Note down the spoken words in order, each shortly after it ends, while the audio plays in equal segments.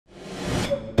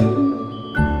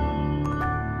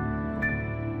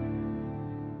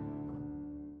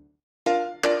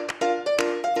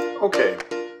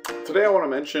Today I want to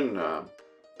mention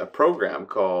a program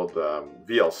called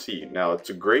VLC. Now it's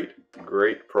a great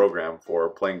program for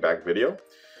playing back video.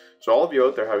 So all of you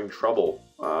out there having trouble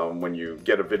when you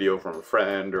get a video from a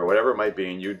friend or whatever it might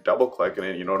be, and you double click in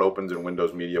it, you know it opens in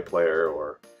Windows Media Player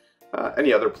or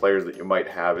any other players that you might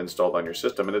have installed on your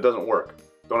system, and it doesn't work.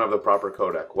 Don't have the proper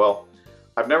codec. Well,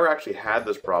 I've never actually had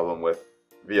this problem with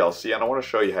VLC, and I want to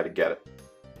show you how to get it.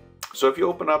 So if you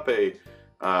open up a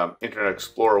Internet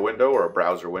Explorer window or a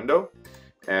browser window,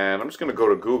 and I'm just going to go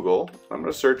to Google. I'm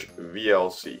going to search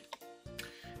VLC,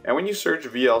 and when you search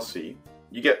VLC,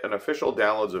 you get an official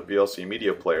downloads of VLC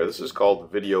media player. This is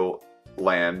called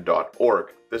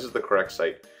videolan.org. This is the correct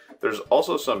site. There's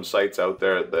also some sites out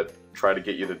there that try to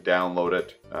get you to download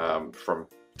it from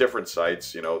different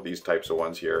sites, you know, these types of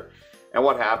ones here. And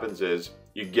what happens is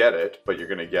you get it, but you're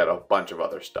going to get a bunch of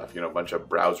other stuff, you know, a bunch of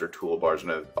browser toolbars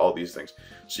and all these things.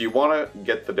 So you want to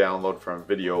get the download from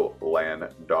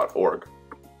videolan.org.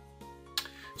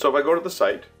 So if I go to the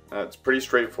site, it's pretty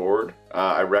straightforward.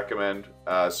 I recommend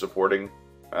supporting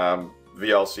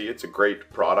VLC. It's a great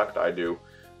product. I do.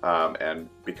 And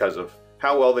because of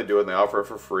how well they do it and they offer it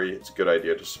for free, it's a good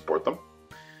idea to support them.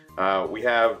 We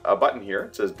have a button here.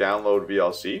 It says download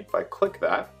VLC. If I click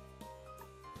that,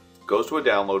 it goes to a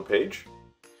download page.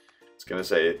 It's going to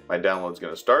say my download is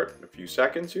going to start in a few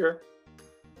seconds here.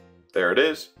 There it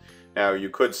is. Now you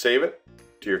could save it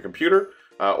to your computer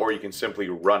or you can simply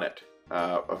run it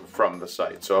from the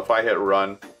site. So if I hit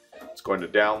run, it's going to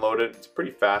download it. It's a pretty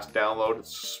fast download.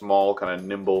 It's a small, kind of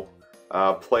nimble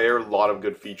player. A lot of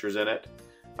good features in it.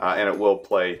 And it will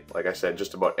play, like I said,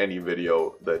 just about any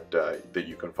video that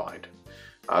you can find.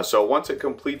 So once it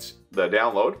completes the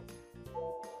download,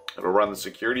 it'll run the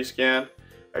security scan.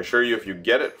 I assure you, if you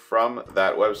get it from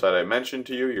that website I mentioned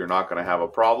to you, you're not going to have a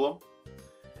problem.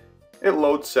 It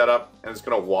loads setup and it's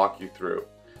going to walk you through.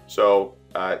 So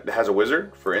it has a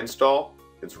wizard for install.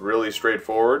 It's really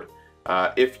straightforward.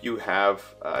 If you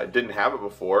didn't have it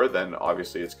before, then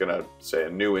obviously it's going to say a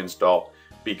new install.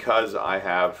 Because I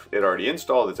have it already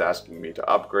installed, it's asking me to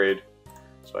upgrade.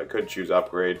 So I could choose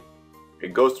upgrade.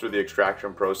 It goes through the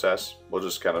extraction process. We'll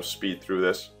just kind of speed through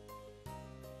this.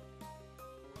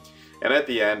 And at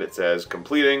the end it says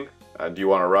completing. Do you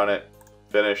want to run it?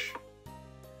 Finish.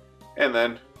 And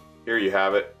then here you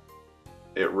have it.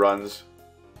 It runs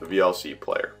the VLC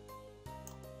player.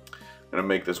 I'm going to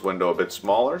make this window a bit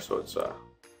smaller so it's a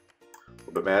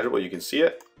little bit manageable. You can see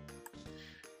it.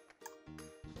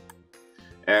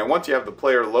 And once you have the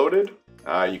player loaded,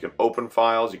 you can open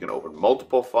files, you can open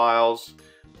multiple files,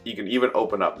 you can even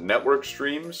open up network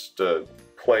streams to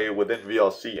play within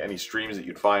VLC any streams that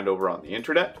you'd find over on the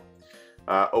internet.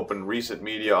 Open recent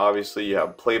media, obviously, you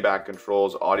have playback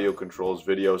controls, audio controls,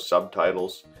 video,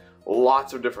 subtitles,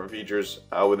 lots of different features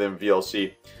within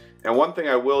VLC. And one thing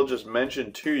I will just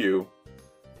mention to you,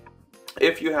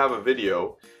 if you have a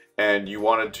video and you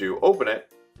wanted to open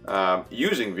it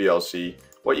using VLC,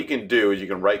 what you can do is you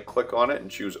can right click on it and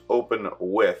choose open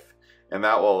with, and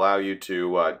that will allow you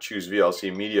to choose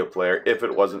VLC media player if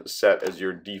it wasn't set as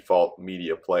your default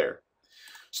media player.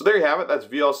 So there you have it. That's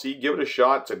VLC. Give it a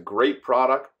shot. It's a great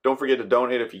product. Don't forget to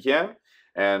donate if you can,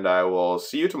 and I will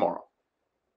see you tomorrow.